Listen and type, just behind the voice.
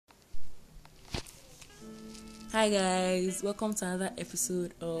Hi guys, welcome to another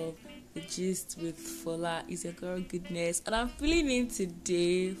episode of The Gist with Fola. It's your girl Goodness, and I'm filling in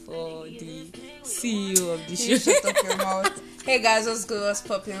today for the CEO of the show. Shut up your mouth. Hey guys, what's good? What's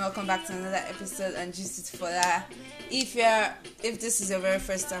popping? Welcome back to another episode on Gist with Fola. If this is your very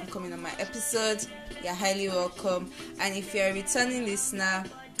first time coming on my episode, you're highly welcome. And if you're a returning listener,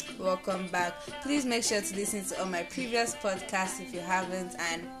 welcome back. Please make sure to listen to all my previous podcasts if you haven't.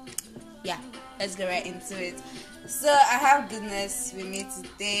 And yeah, let's get right into it. So I have Goodness with me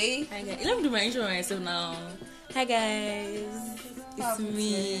today. Hi guys, let me do my intro myself now. Hi guys, it's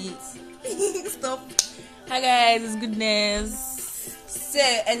me. Stop. Hi guys, it's Goodness. So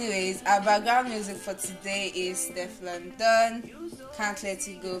anyways, our background music for today is Steph London, Can't Let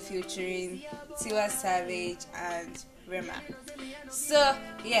It Go featuring Tiwa Savage and Rema. So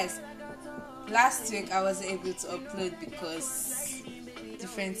yes, last week I wasn't able to upload because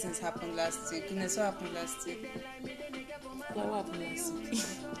different things happened last week. Goodness, what happened last week? What happened last week?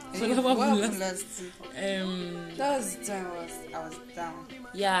 What happened last week? That was the time I was down.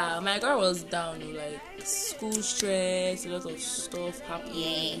 Yeah, my girl was down. Like school stress, a lot of stuff happened.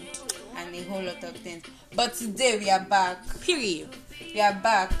 Yeah, and a whole lot of things. But today we are back. Period. We are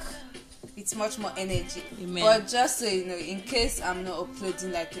back. It's much more energy. Amen. But just so you know, in case I'm not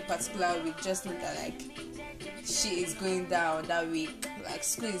uploading like a particular week, just know that like shit is going down that week. Like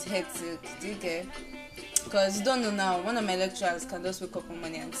school is hectic. Do you get? Because you don't know now, one of my lecturers can just wake up one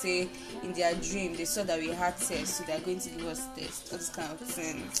morning and say in their dream they saw that we had tests, so they're going to give us tests, all those kind of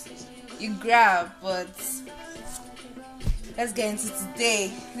things. You grab, but let's get into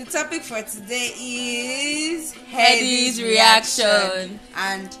today. The topic for today is Headies reaction.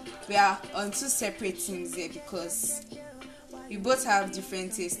 And we are on two separate teams here because we both have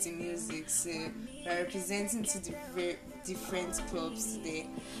different tastes in music, so we are representing two different clubs today.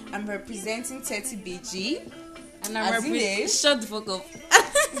 I'm representing 30BG, and I'm shut the fuck up.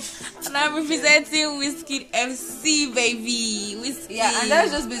 And I'm representing Wizkid MC, baby. Wizkid. Yeah, and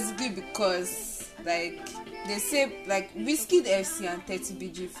that's just basically because like they say like Wizkid FC and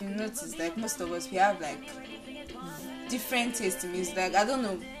 30BG. If you notice, like most of us we have like different tastes in music. Like I don't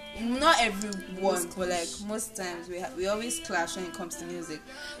know. Not everyone, but like most times we always clash when it comes to music.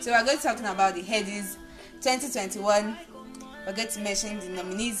 So we're going to be talking about the Headies 2021. We're going to mention the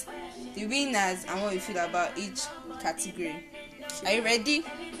nominees, the winners, and what we feel about each category. Are you ready?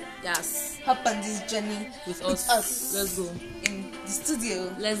 Yes. Hop on this journey with us. Let's go. In the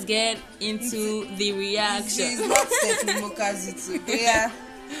studio. Let's get into the reaction. It's not Stephanie Moka's YouTube. Yeah.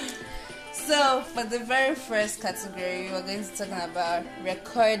 So, for the very first category, we're going to be talking about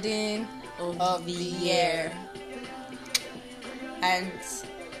recording of the year. And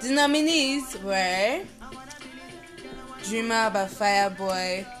the nominees were Dreamer by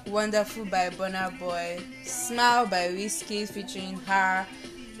Fireboy, Wonderful by Burna Boy, Smile by Wizkid featuring Her,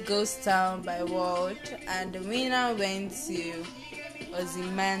 Ghost Town by World, and the winner went to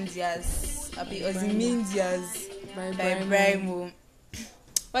Ozymandias by Brimo.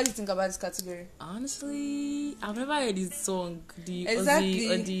 What do you think about this category? Honestly, I've never heard his song, the exactly.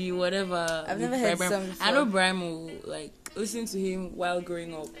 Ozzy or the whatever. I've never heard the song before. I know Brimo, like listening to him while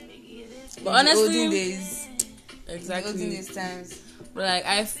growing up. But in honestly, the olden days. Exactly. The olden days times. But like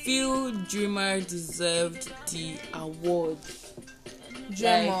I feel Dreamer deserved the award.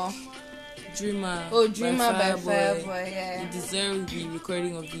 Dreamer. Oh, Dreamer by Fireboy. Yeah. He deserved the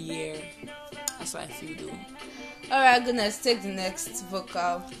recording of the year. That's what I feel though. Alright, goodness, take the next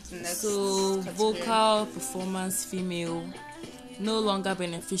vocal. So, vocal performance female. No Longer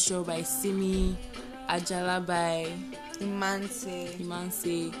Beneficial by Simi. Ajala by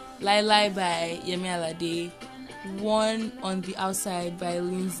Imanse. Lai Lai by Yemi Alade. One on the Outside by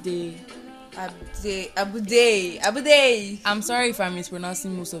Lindsay. Abuday. I'm sorry if I'm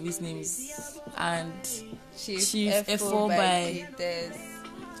mispronouncing most of his names. And Chief F4 by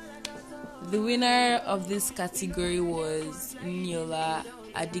The winner of this category was Niola.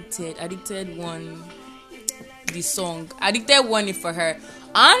 Addicted won the song. Addicted won it for her.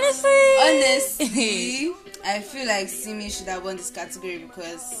 Honestly, I feel like Simi should have won this category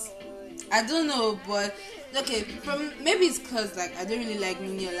because I don't know, but okay, maybe it's because like I don't really like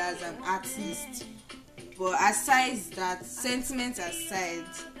Niola as an artist. But aside that, sentiment aside,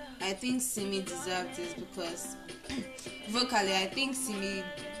 I think Simi deserved this because vocally, I think Simi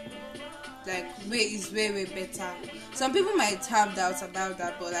is way better. Some people might have doubts about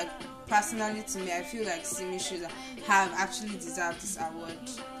that, but like personally to me, I feel like Simi should have actually deserved this award.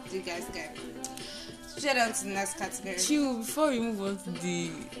 Do you guys get? Straight on to the next category. Before we move on to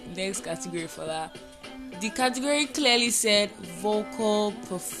the next category for that, the category clearly said vocal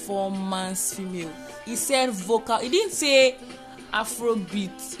performance female. It said vocal. It didn't say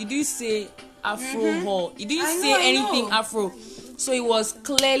Afrobeat. It didn't say Afro hall. It didn't say anything Afro. So it was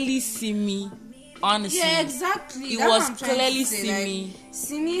clearly Simi. Honestly, yeah, exactly. It That's was clearly Simi. Like,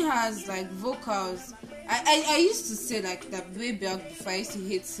 Simi has like vocals. I used to say like that way back before. I used to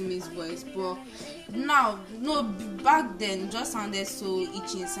hate Simi's voice, but now, no, back then it just sounded so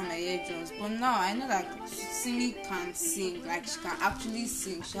itchy inside my eardrums. But now I know that Simi can sing, like she can actually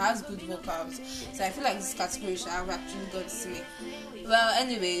sing. She has good vocals, so I feel like this category should have actually got Simi. Well,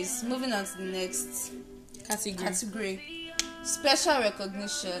 anyways, moving on to the next category. Special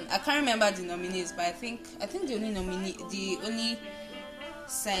recognition. I can't remember the nominees, but I think the only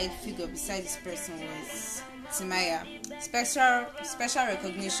side figure beside this person was Timaya. Special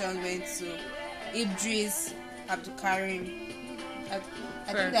recognition went to Idris Abdulkarim. I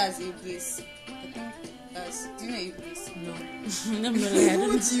think that's Idris. Do you know Idris? No.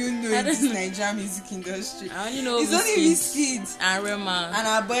 Who do you know in this Nigerian music industry? I only know it's only Wizkid and Rema and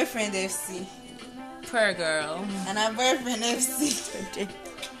our boyfriend FC. Per girl. And our boyfriend FC.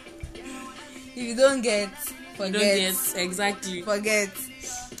 If you don't get, forget. Exactly. Forget.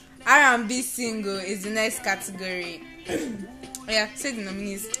 R&B single is the next category. Yeah, say the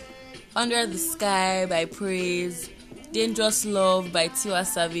nominees. Under the Sky by Praise, Dangerous Love by Tiwa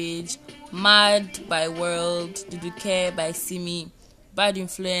Savage, Mad by World, Duduke by Simi, Bad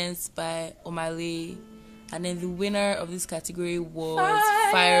Influence by Omale, and then the winner of this category was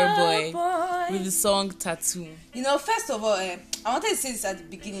Fireboy with the song Tattoo. You know, first of all, I wanted to say this at the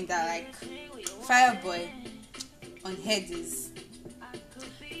beginning that like Fireboy on Headies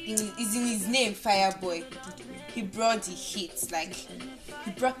is in his name, Fireboy. He brought the heat, like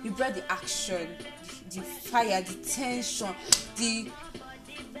he brought the action, the fire, the tension,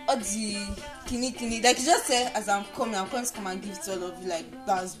 all the kini. Like he just said, as I'm coming to come and give it to all of you, like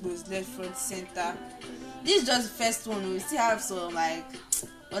bars, left, front, center. This is just the first one. We still have some like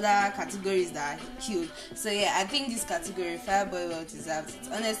other categories that are killed. So yeah, I think this category, Fireboy, well deserved it.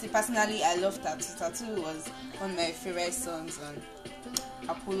 Honestly, personally, I love Tattoo. Tattoo was one of my favorite songs on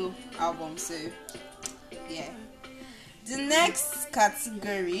Apollo album. So yeah, the next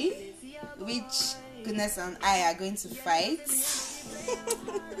category, which Goodness and I are going to fight,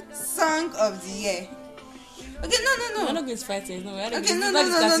 Song of the Year. Okay, no. We're not going to fight it. No, okay, no.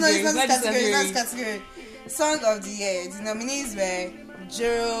 It's not this category. Song of the Year. The nominees were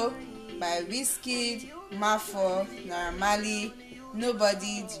Jero by Wizkid, Mafo, Naira Marley,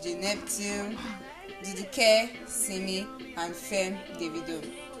 Nobody, DJ Neptune, Duduke, Simi, and Fem Davido.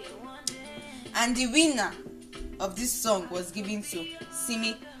 And the winner of this song was given to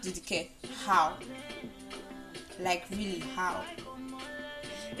Simi Duduke. How? Like really, how?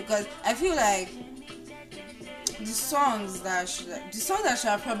 Because I feel like the songs that should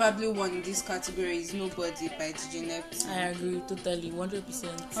have probably won in this category is Nobody by DJ Neptune. I agree totally, 100%.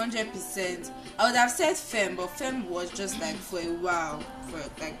 100%. I would have said Fem, but Fem was just like for a while,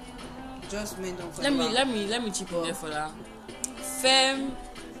 just went on for a while. Let me chip in there for that. Fem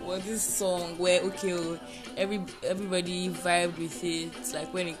was this song where everybody vibed with it,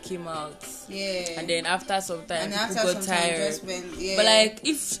 like when it came out. Yeah. And then after some time, people got tired. Yeah. But like,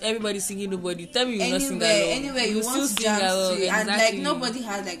 if everybody's singing Nobody, tell me you not sing along. Anyway, you want to jam to it. And like Nobody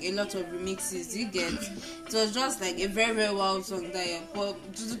had like a lot of remixes. You get? It was just like a very very wild song there. But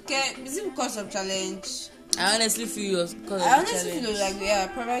is it because of challenge? I honestly feel it was because of the challenge. I honestly feel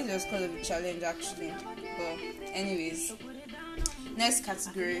like probably it was because of the challenge actually. But anyways. Next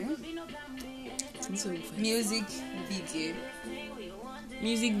category, music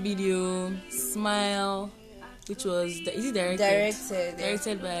video, Smile, which was is it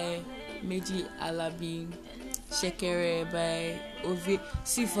directed by Meji Alabi, Shekere by Ove.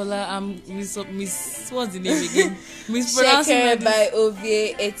 See Fola, miss what's the name again? Mispronouncing Shekere by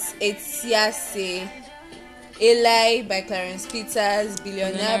Ove. It's Siase. Eli by Clarence Peters,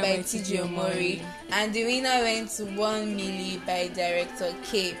 Billionaire by TJ Omori, and the winner went to 1 Milli by director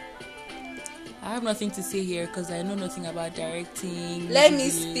K. I have nothing to say here because I know nothing about directing. Let me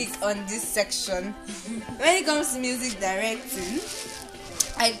speak on this section. When it comes to music directing,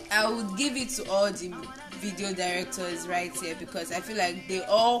 I would give it to all the video directors right here because I feel like they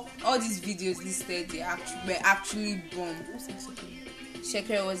all these videos listed were actually bomb.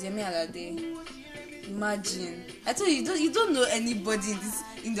 Shekere was Yemi Alade. Imagine. I told you don't know anybody in this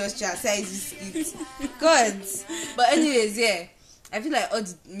industry aside Wizkid. God. But anyways, yeah. I feel like all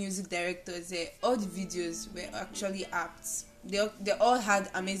the music directors, all the videos were actually apt. they all had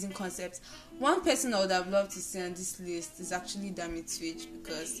amazing concepts. One person I would have loved to see on this list is actually Dami Twitch,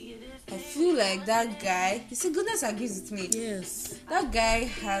 because I feel like that guy, you see, goodness agrees with me. Yes. That guy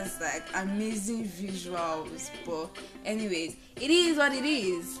has like amazing visuals, but anyways, it is what it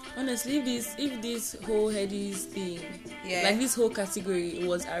is. Honestly, if this whole Headies thing, Yeah. like this whole category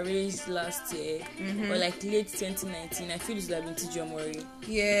was arranged last year or like late 2019, I feel it would have been Tijomori. Mori.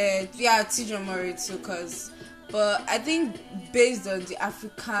 Yeah, Tijomori too, but I think based on the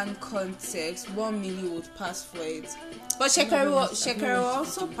African context, 1 million would pass for it. But Shekere will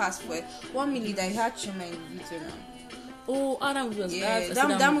also pass for it. 1 million that he had Chuma in the video now. Oh, Adam was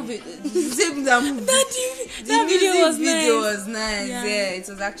that movie. That video was nice. Yeah, it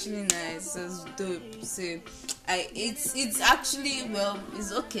was actually nice. It was dope. So, it's actually, well,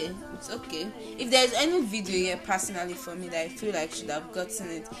 it's okay. It's okay. If there's any video here personally for me that I feel like should have gotten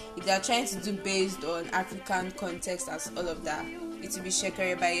it, if they're trying to do based on African context as all of that, it will be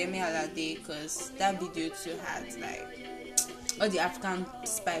Shekere by Yemi Alade, because that video too had like all the African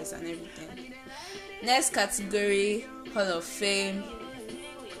spice and everything. Next category, Hall of Fame.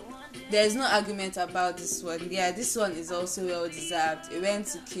 There's no argument about this one. Yeah, this one is also well deserved. It went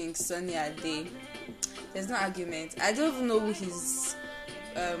to King Sunny Ade. There's no argument. I don't even know who his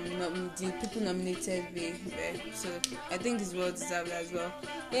the people nominated were, so I think it's well deserved as well.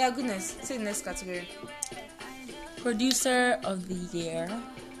 Yeah, goodness. Say the next category. Producer of the Year.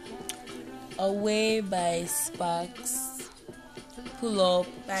 Away by Sparks. Pull Up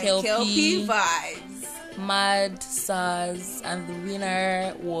By Kelpie Vibes. Mad SARS, and the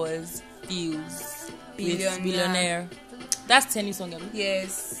winner was Fuse with Billionaire. That's Tenny song.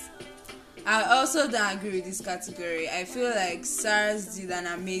 Yes. I also don't agree with this category. I feel like SARS did an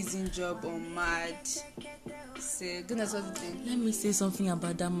amazing job on Mad. So, goodness, what do you think? Let me say something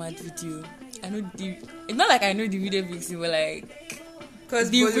about that Mad video. It's not like I know the video vixen, but like,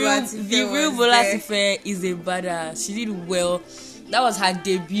 because the real Bola Tife is a badass. She did well. That was her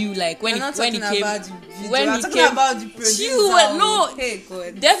debut. Like when he came, about the producer. Hey,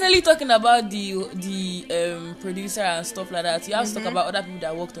 God. Definitely talking about the producer and stuff like that. You have to talk about other people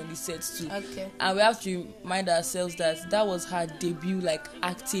that worked on the sets too. Okay. And we have to remind ourselves that was her debut, like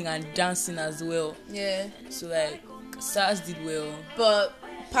acting and dancing as well. Yeah. So like, SARS did well. But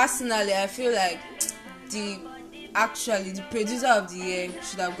personally, I feel like the producer of the year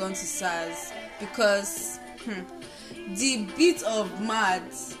should have gone to SARS, because the beat of Mad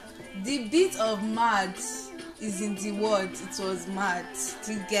is in the word. It was mad.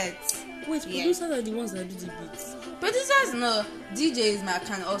 Do you get? Wait, producers are the ones that do the beats. Producers, no. DJs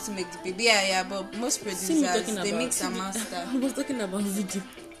can also make the beat. Yeah, but most producers, they mix and master. I was talking about video.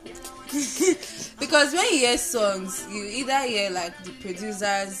 Because when you hear songs, you either hear like the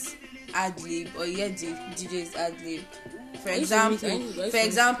producers ad-lib or you hear the DJs ad-lib. For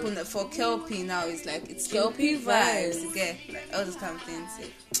example, for Kelpie now, it's Kelpie vibes. You get like all those kind of things.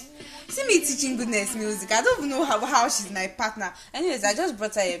 See me teaching goodness music. I don't even know how she's my partner. Anyways, I just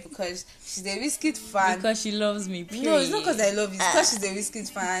brought her here because she's a Wizkid fan. Because she loves me. Period. No, it's not because I love you. It's because she's a Wizkid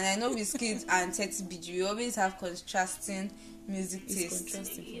fan, and I know Wizkid and Teti BG. We always have contrasting music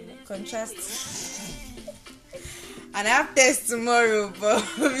tastes. Contrast. And I have test tomorrow, but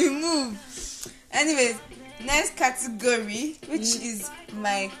we move. Anyways, next category, which is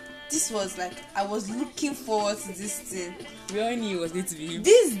this was like, I was looking forward to this thing. We all knew it was going to be him.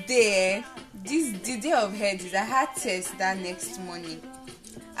 The day of Headies, I had test that next morning.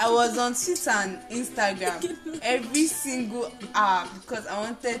 I was on Twitter and Instagram every single hour because I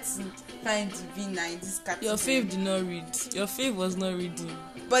wanted to find the winner in this category. Your fave did not read. Your fave was not reading.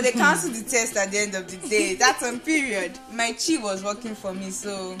 But they cancelled the test at the end of the day. That's on period. My chi was working for me,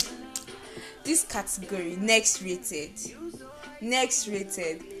 so this category, next rated.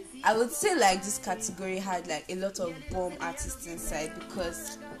 I would say like this category had like a lot of bomb artists inside,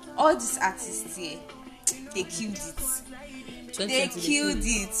 because all these artists here, they killed it. They killed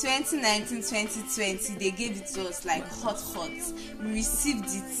it. 2019, 2020, they gave it to us like hot. We received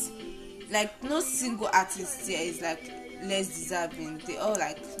it. Like no single artist here is like less deserving. They all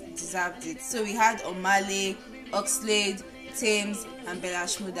like deserved it. So we had Omale, Oxlade, Thames, and Bella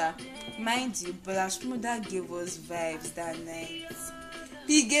Shmurda. Mind you, Bella Shmurda gave us vibes that night.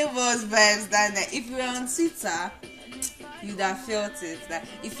 He gave us vibes that night. If you were on Twitter, you'd have felt it. Like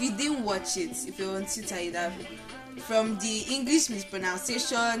if you didn't watch it, if you were on Twitter, you'd have, from the English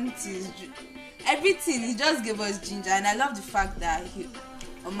mispronunciation to everything, he just gave us ginger. And I love the fact that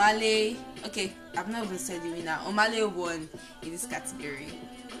Omale, okay, I've not even said the winner. Omale won in this category,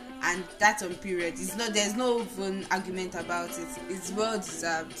 and that's on period. There's no even argument about it. It's well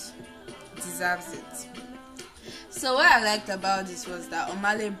deserved. Deserves it. So what I liked about this was that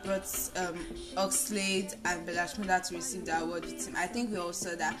Omale brought Oxlade and Belashmuda to receive the award with him. I think we all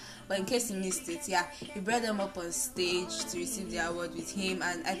saw that, but in case you missed it, yeah, he brought them up on stage to receive the award with him,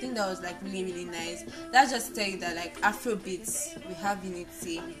 and I think that was like really, really nice. That's just tell you that like Afrobeats, we have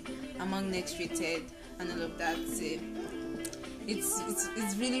unity among next rated and all of that. So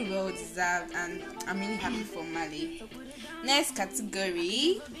it's really well deserved, and I'm really happy for Mali. Next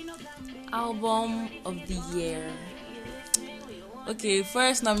category, Album of the year. Okay,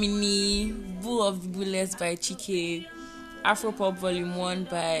 first nominee, Bull of the Bullets by Chike, Afropop Volume 1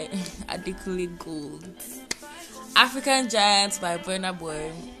 by Adekunle Gold, African Giants by Burna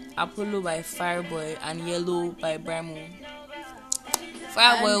Boy, Apollo by Fireboy, and Yellow by Brimo.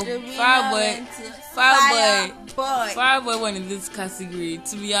 Fireboy won in this category.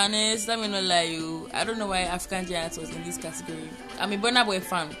 To be honest, let me not lie you, I don't know why African Giants was in this category. I'm a Burna Boy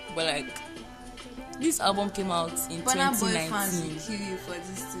fan, but like, this album came out in Burna 2019. Boy fans will kill you for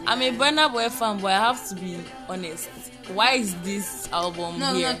this thing. I'm a Burna Boy fan, but I have to be honest. Why is this album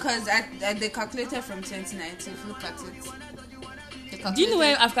here? No, because they calculated from 2019. Look at it. Do you know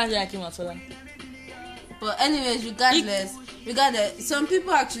when African Giant came out for that? But anyways, regardless, some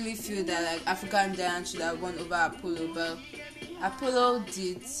people actually feel that like African Giant should have won over Apollo, but Apollo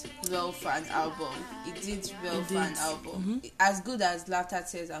did well for an album. It did well for an album. As good as Laughter,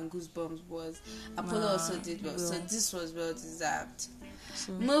 Tears and Goosebumps was, Apollo also did well. So this was well deserved.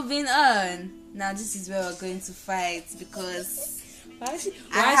 Moving on. Now this is where we're going to fight, because We're actually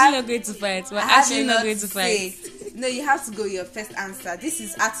not going to fight. No, you have to go your first answer. This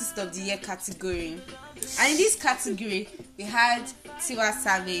is Artist of the Year category. And in this category, we had Tiwa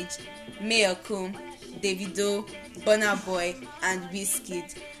Savage, Mayokun, Davido, Burna Boy, and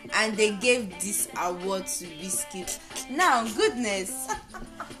Wizkid. And they gave this award to Wizkid. Now, goodness,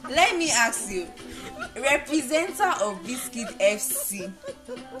 let me ask you, representative of Wizkid FC,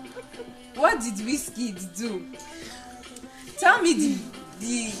 what did Wizkid do? Tell me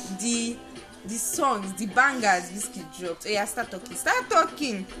the songs, the bangers Wizkid dropped. Oh yeah, start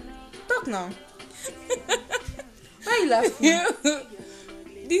talking. Talk now. Why are you laughing?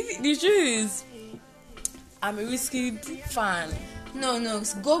 The truth is, I'm a Wizkid fan. No,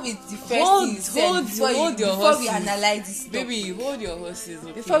 go with the first thing before we analyze this topic. Baby, hold your horses.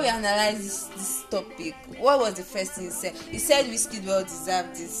 Okay? Before we analyze this topic, what was the first thing you said? You said Wizkid well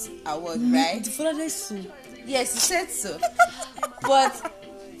deserved this award, right? Yes, you said so. But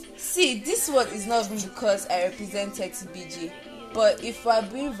see, this one is not even because I represented TBG. But if we're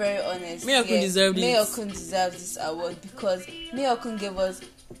being very honest, Mayokun deserves this award, because Mayokun gave us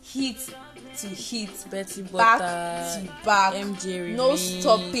hit to hit, Betty back Butter, to back, MJ no remix,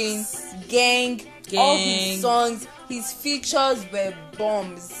 stopping, gang, all his songs, his features were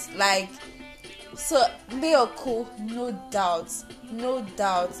bombs. Like, so Mayokun, no doubt,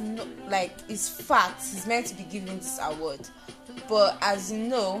 like, it's fact, he's meant to be given this award. But as you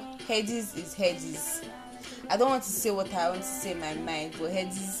know, Headies is Headies. I don't want to say what I want to say in my mind, but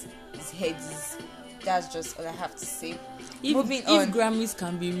Headies is Headies. That's just all I have to say. Moving on. If Grammys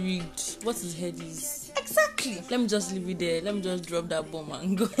can be rigged, what is Headies? Exactly. Let me just leave it there. Let me just drop that bomb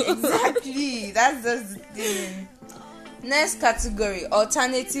and go. Exactly. That's just the thing. Next category,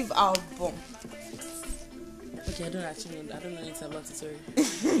 alternative album. Okay, I don't know anything about it, sorry.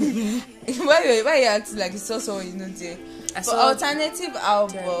 Why you acting like it's also someone you know there? For alternative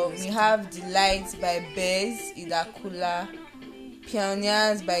album, we have Delight by Bez Idakula,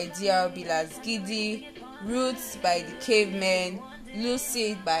 Pioneers by DRB Lasgidi, Roots by The Cavemen,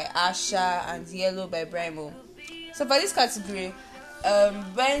 Lucid by Asha, and Yellow by Brimo. So for this category, from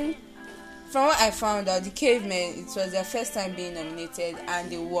what I found out, The Cavemen, it was their first time being nominated and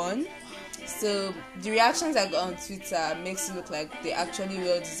they won. So the reactions I got on Twitter makes it look like they actually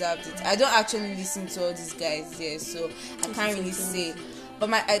well deserved it. I don't actually listen to all these guys here, so I can't really say. But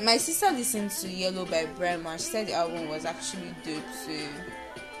my sister listened to Yellow by Brimo and she said the album was actually dope. So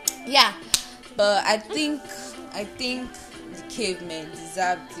yeah, but I think The Cavemen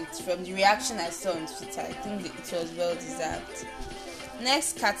deserved it. From the reaction I saw on Twitter, I think it was well deserved.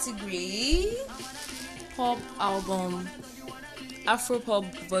 Next category, pop album. Afropop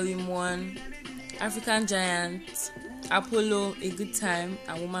Volume 1, African Giant, Apollo, A Good Time,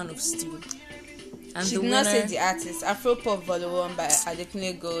 and Woman of Steel. And she did not say the artist. Afropop Volume 1 by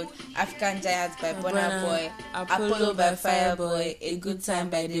Adekunle Gold, African Giant by Burna Boy, Apollo by Fireboy, A Good Time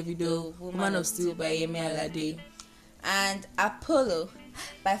by Davido, Woman of Steel by Yemi Alade. And Apollo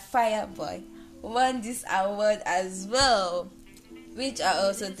by Fireboy won this award as well, which I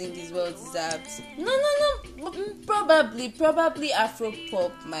also think is well deserved. No. Probably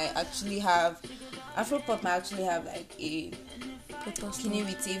Afropop might actually have Afropop might actually have like a skinny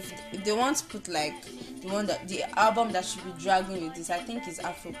with it. If they want to put like the album that should be dragging with this, I think is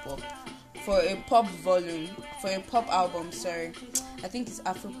Afropop. For a pop album, sorry, I think it's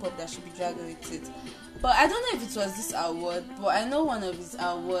Afropop that should be dragging with it. But I don't know if it was this award, but I know one of his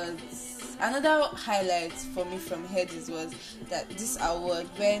awards. Another highlight for me from Headies was that this award,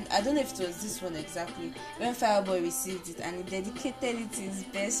 when I don't know if it was this one exactly, when Fireboy received it and he dedicated it to his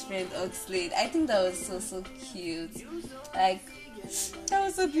best friend Oxlade. I think that was so cute. Like, that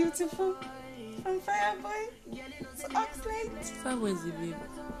was so beautiful from Fireboy to Oxlade. Fireboy is a babe.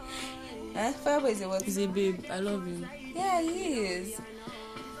 Fireboy is a what? He's a babe. I love him. Yeah, he is.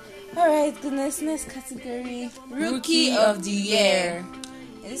 Alright, goodness, next category. Rookie of the Year.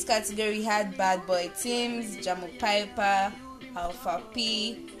 In this category, we had Bad Boy Teams, Jamo Piper, Alpha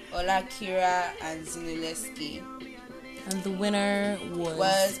P, Ola Kira, and Zinoleski. And the winner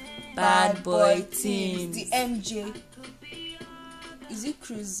was Bad Boy Teams. The MJ. Is it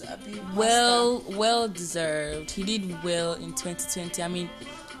Cruz? Well deserved. He did well in 2020. I mean,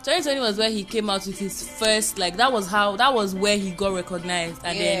 2020 was where he came out with his first, like, that was where he got recognized,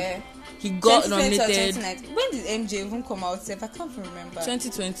 and then he got nominated. When did MJ even come out? I can't remember.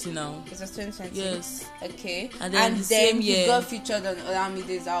 2020 now. It was 2020. Yes. Okay. And then the same year he got featured on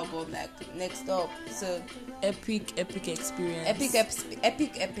Olamide's album, like next up. So epic experience.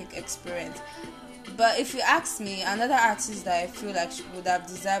 Epic experience. But if you ask me, another artist that I feel like would have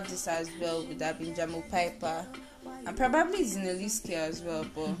deserved this as well would have been Jamo Piper. And probably Zinoleski as well,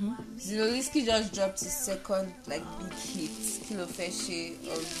 but Zinoleski just dropped his second like big hit, Kilo Feshe,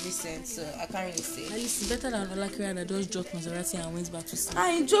 of recent, so I can't really say. At least it's better than Olakira that just dropped Maserati and went back to sing.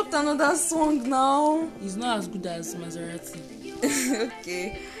 He dropped another song now. He's not as good as Maserati.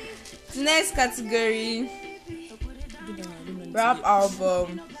 Okay. The next category, rap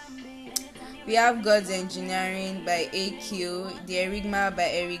album. We have God's Engineering by AQ, The Enigma by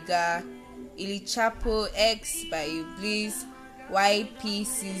Eriga, Ili Chapo X by Iblis, YP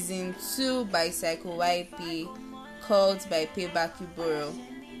Season 2 by Psycho YP, Cult by Payback Iboro.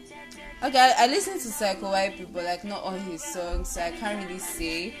 Okay, I listened to Psycho YP, but like not all his songs, so I can't really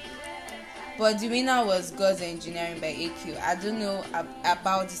say. But the winner was God's Engineering by AQ. I don't know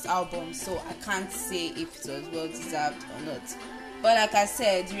about this album, so I can't say if it was well deserved or not. But like I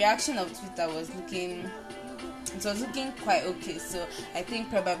said, the reaction of Twitter was looking quite okay, so I think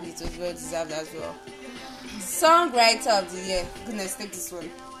probably it was well deserved as well. Songwriter of the Year. Goodness, take this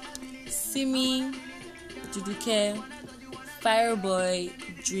one. Simi, Duduke, Fireboy,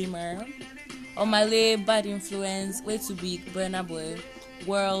 Dreamer, Omale, Bad Influence, Way Too Big, Burna Boy,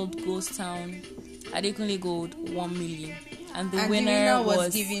 World, Ghost Town, Adekunle Gold, 1 million. And the winner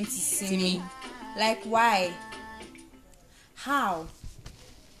was given to Simi. Like, why? How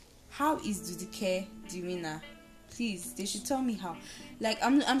is Duduke the winner? Please, they should tell me how. Like,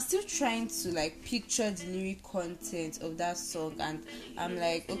 I'm still trying to like picture the lyric content of that song, and I'm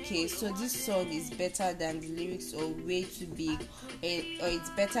like, okay, so this song is better than the lyrics of Way Too Big, or it's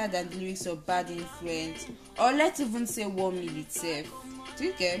better than the lyrics of Bad Influence, or let's even say 1 million itself. Do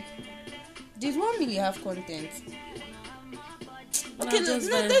you get? Did 1 million have content? Okay,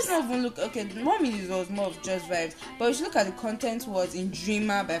 let's not even look. Okay, 1 million was more of just vibes, but if you look at the content, was in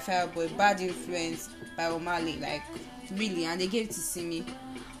Dreamer by Fireboy, Bad Influence by Omale, like really, and they gave it to Simi.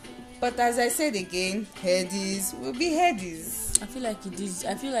 But as I said again, Headies will be Headies. I feel like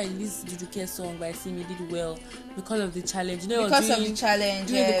this Duduke song by Simi did well because of the challenge. You know, because of the challenge,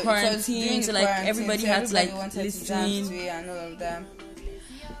 during the quarantine, so like everybody had to like listen and all of that.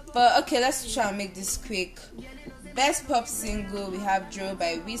 But okay, let's try and make this quick. Best pop single, we have Joe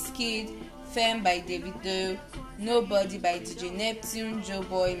by Wizkid, Femme by Davido, Nobody by DJ Neptune, Joe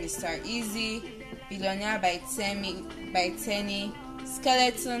Boy, Mr. Easy, Billionaire by Tenny,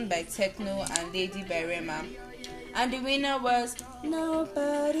 Skeleton by Techno, and Lady by Rema. And the winner was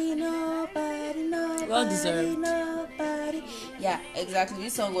Nobody. Well deserved. Nobody. Yeah, exactly.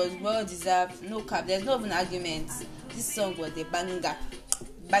 This song was well deserved. No cap. There's no even argument. This song was a banger.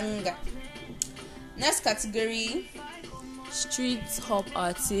 Next category, Street Hop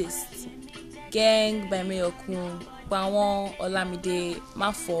Artist. Gang by Mayokun, Pawon, Olamide,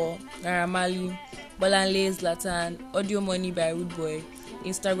 Mafo, Naira Marley, Bolanle Zlatan, Audio Money by Rude Boy,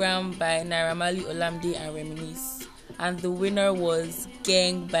 Instagram by Naira Marley, Olamide, and Reminisce. And the winner was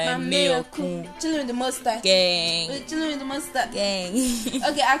Gang by Mayokun. Chilling with the Monster. Gang.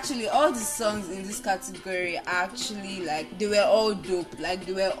 Okay, actually, all the songs in this category actually, like, they were all dope. Like,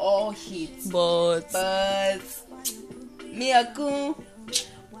 they were all hits. But Mayokun,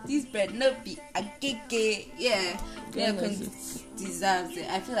 this bread no be a keke. Yeah. Mayokun deserves it.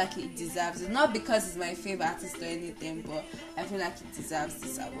 I feel like it deserves it. Not because it's my favorite artist or anything, but I feel like it deserves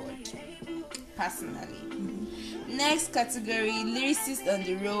this award. Personally. Next category, lyricist on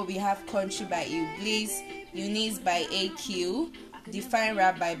the roll, we have Country by Iblis, Eunice by AQ, Define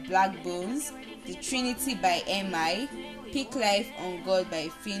Rap by Black Bones, The Trinity by MI, Pick Life on God by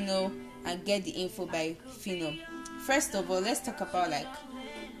Fino, and Get the Info by Fino. First of all, let's talk about like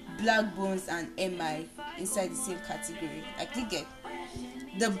Black Bones and MI inside the same category. Like you get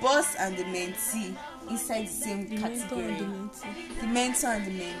the boss and the mentee inside the same category. The mentor and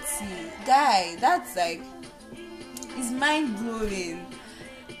the mentee. Guy, that's like, it's mind blowing.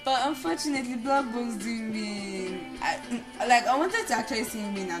 But unfortunately, Black Bones didn't win. I wanted to actually see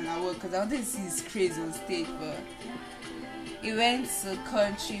him win an award because I wanted to see his craze on stage, but he went to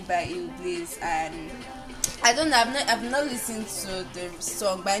Country by Iblis, and I don't know. I've not listened to the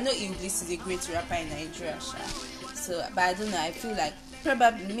song, but I know Iblis is a great rapper in Nigeria. So, but I don't know. I feel like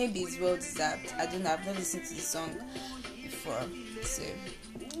probably maybe it's well deserved. I don't know. I've not listened to the song before. So,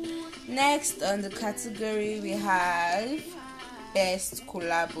 next on the category we have Best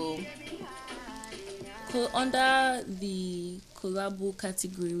Collabo. Under the collabo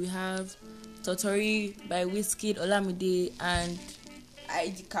category, we have Totori by Wizkid, Olamide, and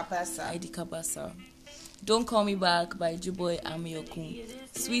ID Kabasa. Don't Call Me Back by J-Boy and Miyokun.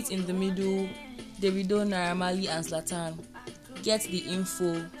 Sweet in the Middle, Davido, Naramali, and Zlatan. Get the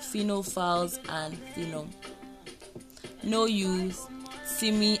Info, Fino Files, and Fino. No Use,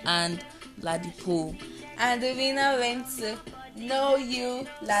 Simi, and Ladipo. And the winner went to Know You,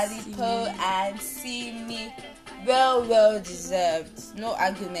 Ladipo, and Simi. Well deserved. No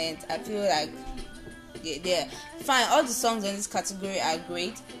argument. I feel like they're fine. All the songs in this category are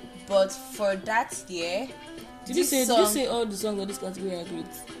great, but for that year, did you say all the songs in this category are great?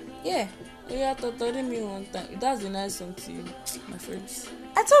 Yeah. Oh yeah, told me one time. That's a nice song to you, my friends.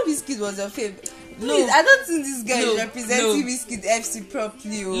 I thought Wizkid was your favorite. Please, I don't think this guy is representing Wizkid FC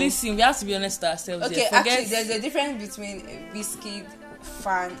properly. Listen, we have to be honest with ourselves. Okay, actually, there's a difference between a Wizkid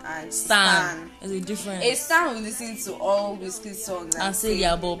fan and stan. There's a difference. A stan will listen to all Wizkid songs and say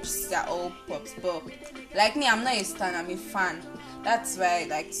they're bops. They're all pops. But like me, I'm not a stan, I'm a fan. That's why,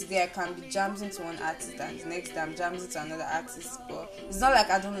 like, today I can be jamming to one artist and the next day I'm jamming to another artist. But it's not like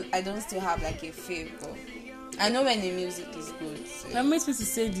I don't still have like a fave. But I know when the music is good. So. That makes me to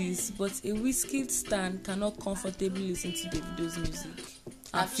say this, but a Wizkid stan cannot comfortably listen to Davido's music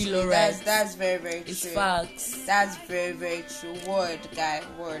and feel alright. That's very true. It's facts. That's very true. Word.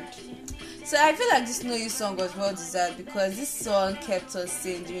 So I feel like this Know You song was well deserved because this song kept us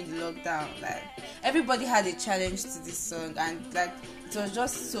sane during the lockdown. Like everybody had a challenge to this song, and like it was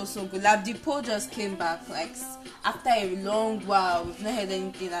just so good. Like the poll just came back like after a long while. We've not heard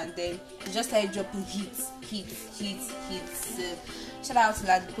anything, and then he just started dropping hits. So shout out to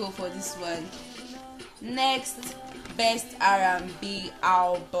Ladipo for this one. Next, Best R&B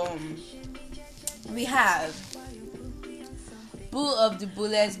album. We have Bull of the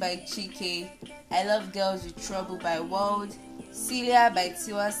Bullets by Chike, I Love Girls with Trouble by World, Celia by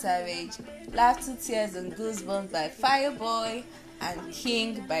Tiwa Savage, Laughter, Tears and Goosebumps by Fireboy, and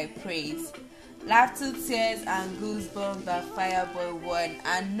King by Praise. Laughter, Tears and Goosebumps by Fireboy won,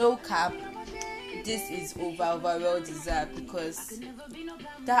 and no cap, this is over well deserved because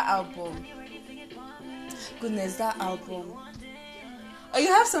that album, goodness, that album. Oh, you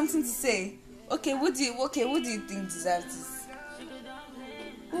have something to say? Okay, what do you think deserves this?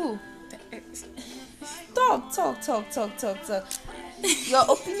 Ooh. Talk. Your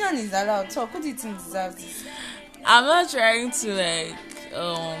opinion is allowed. Talk. What do you think deserves this? I'm not trying to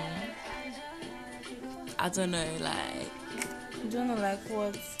I don't know, like. You don't know like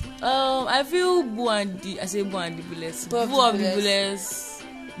what? I feel Boo and the Bullets. Boo of the Bullets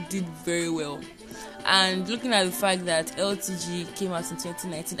did very well. And looking at the fact that LTG came out in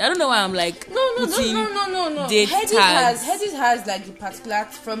 2019, I don't know why I'm like no. Headies has like the particular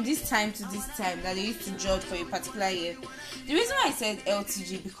from this time to this time that they used to judge for a particular year. The reason why I said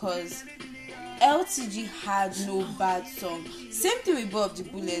LTG because LTG had no bad song. Same thing with Boo of the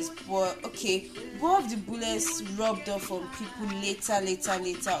Bullets, but okay, Boo of the Bullets rubbed off on people later,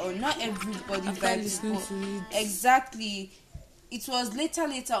 or not everybody vibes Boo. Exactly. It was later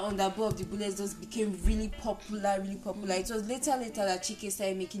on that Boo of the Bullets just became really popular. It was later that Chike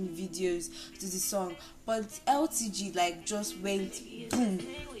started making videos to the song. But LTG like just went boom,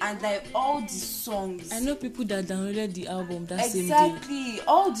 and like all the songs. I know people that downloaded the album that same day. Exactly,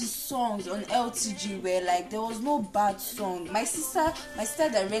 all the songs on LTG were like there was no bad song. My sister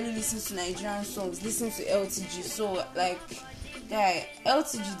that really listens to Nigerian songs listens to LTG. So like, guy,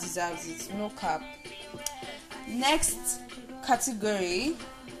 LTG deserves it. No cap. Next category,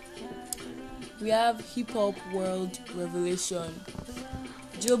 we have Hip Hop World Revelation.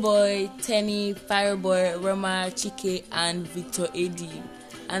 Joe Boy, Tenny, Fireboy, Roma, Chike, and Victor AD.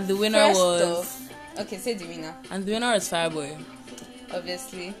 And the winner okay, say the winner. And the winner was Fireboy.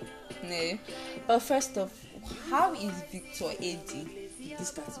 Obviously, no. But first off, how is Victor AD in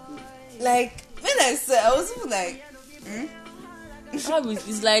this category? Like, when I said, I was even like,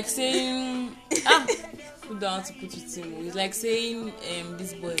 It's like saying, put down to put it in. It's like saying,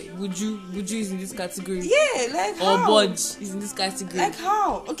 this boy, Buju is in this category. Yeah, like or how? Budge is in this category. Like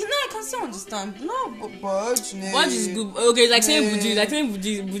how? Okay, now I can still understand. No, Budge, no. Budge is good. Okay, it's like saying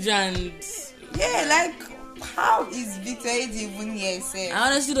Buju and... Yeah, like, how is Victor AD even here, sir? I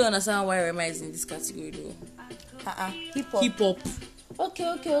honestly don't understand why Rema is in this category, though. Hip hop. Okay.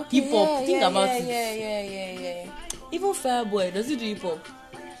 Hip hop. Think about it. Yeah. Even Fireboy, does he do hip hop?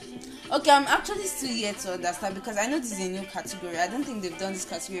 Okay, I'm actually still yet to understand because I know this is a new category. I don't think they've done this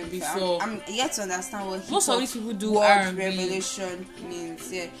category before. I'm yet to understand what most of these people do World Revelation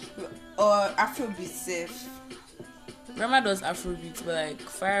means, yeah, or Afrobeat safe. Rema does Afrobeat, but like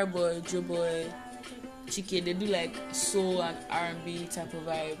Fireboy, Joe Boy, Chike, they do like soul and R&B type of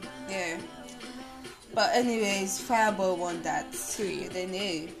vibe. Yeah. But anyways, Fireboy won that. They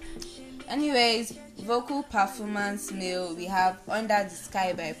know. Anyways, vocal performance male, we have Under the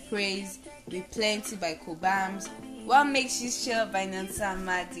Sky by Praise, Be Plenty by Kobams, What Makes You Sure by Nancy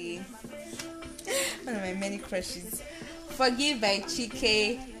Amadi, one of my many crushes, Forgive by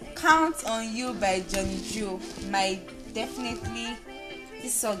Chike, Count on You by Johnny Joe.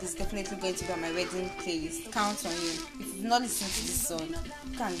 This song is definitely going to be on my wedding playlist. Count on You. If you've not listened to this song,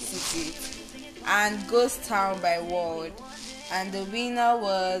 you can listen to it. And Ghost Town by World. And the winner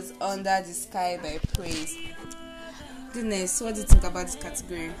was Under the Sky by Praise. Goodness, what do you think about this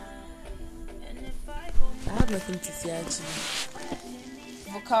category? I have nothing to say actually.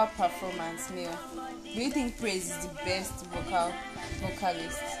 Vocal performance, male. Do you think Praise is the best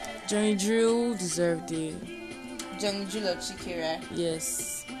vocalist? Johnny Drew deserved it. Johnny Drew or Chike, right?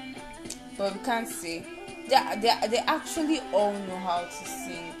 Yes. But we can't say. They actually all know how to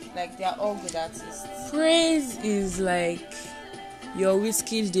sing. Like, they are all good artists. Praise is like your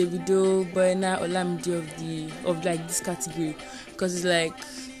Wizkid, Davido, Burna, Olamide of like this category, because it's like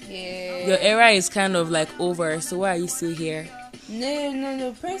your era is kind of like over. So why are you still here?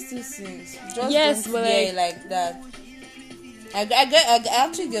 No. Praise still sings. Just yes, don't but like that. I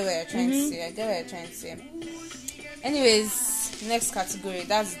actually get what you're trying to say. I get what you're trying to say. Anyways, next category.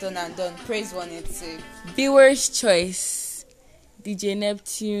 That's done and done. Praise won it too. Viewer's choice: DJ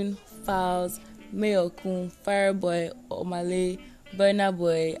Neptune, Files, Mayokun, Fireboy, Omale, Burna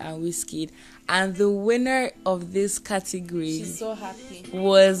Boy, and Wizkid. And the winner of this category, she's so happy,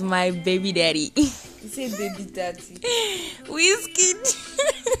 was my baby daddy. You say baby daddy? Wizkid.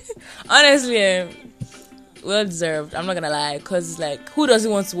 Honestly, well deserved. I'm not gonna lie, cause like, who doesn't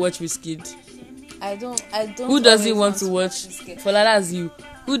want to watch Wizkid? I don't. Who doesn't want to watch? For that's you.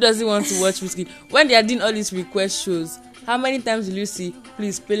 Who doesn't want to watch Wizkid? When they are doing all these request shows, how many times will you see,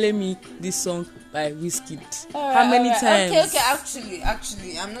 please play me this song by Wizkid? How many times? Okay.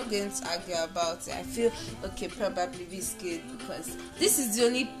 Actually, I'm not going to argue about it. I feel probably Wizkid, because this is the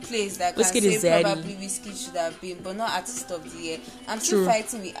only place that I can say probably Wizkid should have been, but not Artist of the Year. I'm still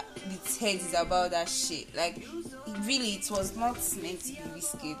fighting with Headies about that shit. Like, it was not meant to be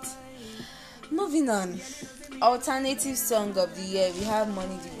Wizkid. Moving on. Alternative Song of the Year, we have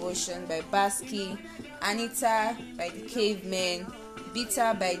Money Devotion by Baski, Anita by The Cavemen,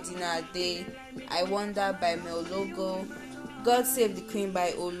 Bitter by Dina Ade, I Wonder by Mel Logo, God Save the Queen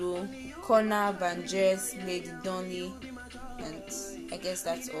by Olu, Corner, Banjers, Lady Donny, and I guess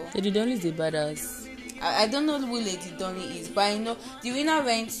that's all. Lady Donny is a badass. I don't know who Lady Donny is, but I know the winner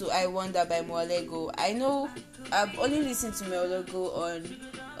went to I Wonder by Moalego. I know I've only listened to Moalego on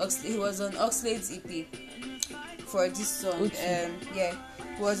he was on Oxlade's EP for this song. He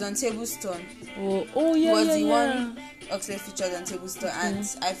was on Tablestone. Oh yeah, was the yeah. one Oxlade featured on Tablestone,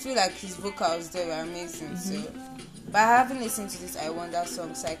 and I feel like his vocals there were amazing. So, but I haven't listened to this I Wonder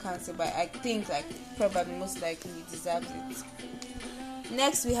song, so I can't say. But I think probably most likely he deserves it.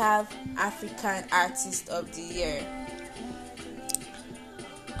 Next, we have African Artist of the Year.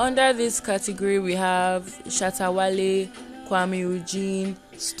 Under this category, we have Shatta Wale, Kwame Eugene,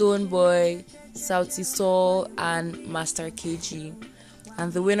 Stonebwoy, Sauti Sol, and Master KG.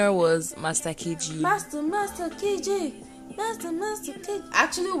 And the winner was Master KG. Master KG. I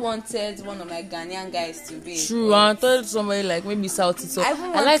actually wanted one of my Ghanaian guys to be. True, I thought somebody like maybe Sauti Sol. I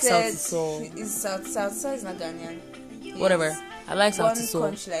like Sauti Sol. Sauti Sol is not Ghanaian. Whatever. I like Sauti Sol.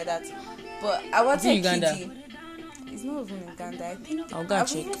 One country like that. But I wanted Uganda. KG. He's not even in Uganda. I think I'll go I've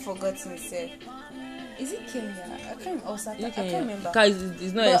check. even forgotten. Say, is it Kenya? I can't. Also, I can't remember. Because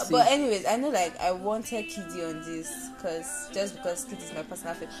it's not But anyways, I know like I wanted Kiddy on this because Kiddy is my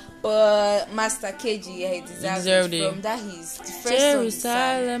personal favorite. But Master KG, yeah, he deserved it. From that he's the first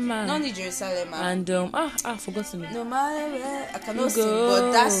Jerusalem, song. Not the Jerusalem. And I forgot it. No matter where I cannot sing,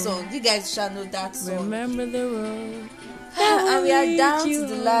 but that song, you guys shall know that song. Remember the road. And we are down to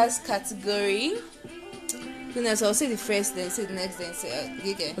the last category. Goodness, I'll say the first, then say the next, then say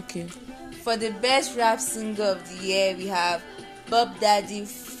again. Okay. For the best rap singer of the year, we have Bob Daddy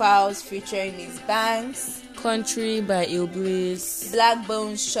Fowls featuring Miss Banks, Country by Illbliss, Black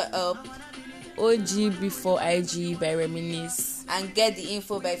Bones Shut Up, OG Before IG by Reminisce, and Get the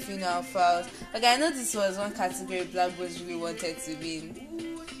Info by Funeral Fowls. Okay, I know this was one category Black Bones really wanted to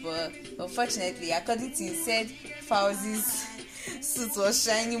win, but unfortunately, according to him, said Fowls' suit was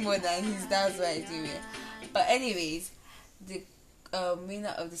shining more than his. That's why I do it. But anyways, the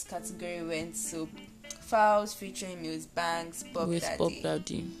winner of this category went to Fowls featuring Miss Banks, Bob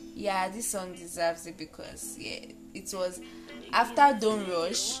Daddy. Yeah, this song deserves it because it was after Don't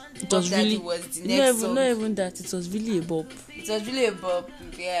Rush. Bob Daddy was the next song. Not even that. It was really a bop. It was really a bop.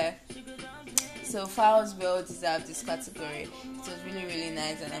 Yeah. So Fowls well deserved this category. It was really, really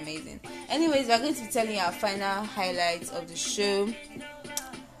nice and amazing. Anyways, we're going to be telling you our final highlights of the show.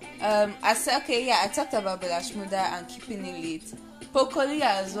 I talked about Bella Shmurda and keeping it lit. Pokoli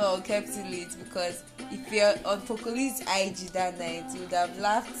as well kept it lit because if you're on Pokoli's IG that night, you would have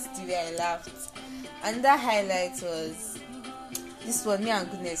laughed the way I laughed. And that highlight was this one, me and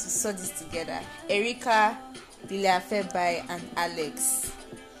Goodness, we saw this together. Erica, Lilia Febai, and Alex.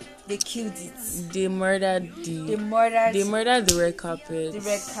 They killed it. They murdered the red carpet. The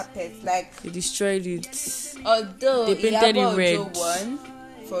red carpet, like they destroyed it. Although they painted it red. Won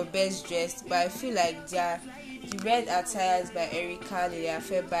for best dressed, but I feel like the red attires by Erica, Lilia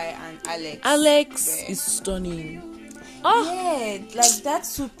Febai, and Alex. Alex is stunning. Yeah, like that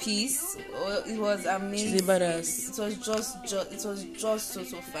two-piece, it was amazing. She's a badass. It was just so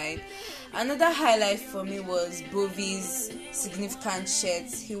fine. Another highlight for me was Bovi's significant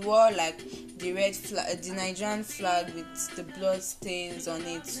shirt. He wore like the red flag, the Nigerian flag with the blood stains on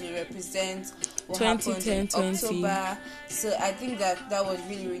it to represent what happened in October. So I think that was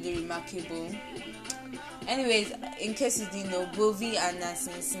really, really remarkable. Anyways, in case you didn't know, Bovi and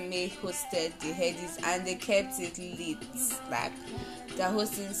Nancy Nsime hosted the Headies and they kept it lit. Like, their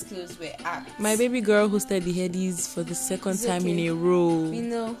hosting skills were apt. My baby girl hosted the Headies for the second time in a row. We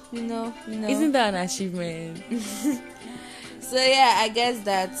know. Isn't that an achievement? So yeah, I guess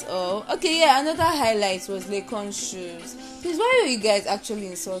that's all. Okay, yeah, another highlight was Lakon's shoes. Please, why are you guys actually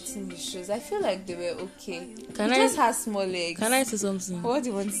insulting his shoes? I feel like they were okay. He just has small legs. Can I say something? What do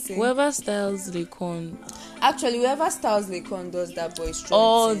you want to say? Whoever styles Lakon. Actually, whoever styles Lakon does that boy strong.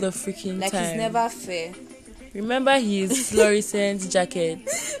 All the freaking like time. Like, it's never fair. Remember his fluorescent jacket?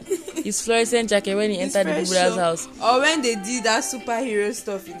 His fluorescent jacket when he entered the brother's house. Or when they did that superhero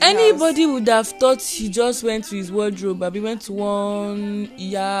stuff in the Anybody house. Would have thought he just went to his wardrobe, but he went to one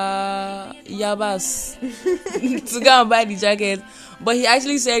Yabas to go and buy the jacket. But he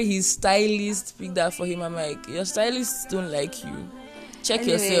actually said his stylist picked that for him. I'm like, your stylists don't like you. Check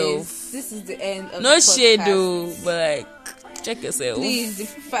yourself. This is the end of no the podcast. shade though, but like, check yourself. Please,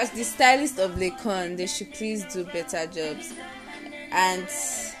 the stylist of Lakon, they should please do better jobs. And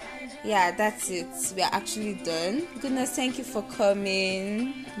yeah, that's it. We are actually done. Goodness, thank you for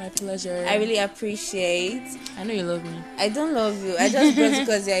coming. My pleasure. I really appreciate. I know you love me. I don't love you. I just brought you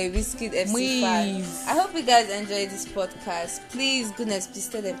because you're a Wizkid FC fan. I hope you guys enjoyed this podcast. Please, goodness, please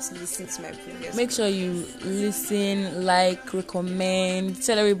tell them to listen to my previous. Make sure you listen, like, recommend,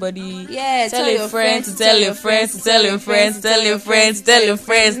 tell everybody. Yeah, tell your friends to tell your friends to tell your friends to tell your friends, tell your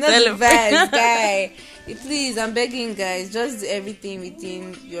friends, tell your friends. Guy. Please, I'm begging, guys, just do everything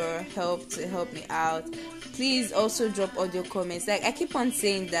within your help to help me out. Please also drop audio comments. Like, I keep on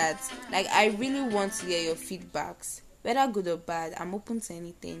saying that, like, I really want to hear your feedbacks, whether good or bad. I'm open to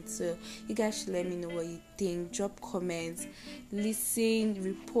anything, so you guys should let me know what you think. Drop comments, listen,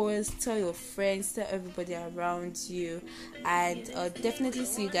 repost, tell your friends, tell everybody around you, and definitely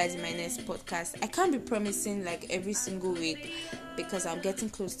see you guys in my next podcast. I can't be promising like every single week because I'm getting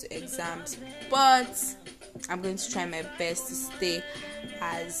close to exams, but I'm going to try my best to stay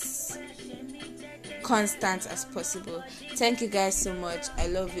as constant as possible. Thank you guys so much. I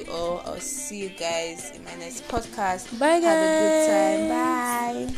love you all. I'll see you guys in my next podcast. Bye guys. Have a good time. Bye.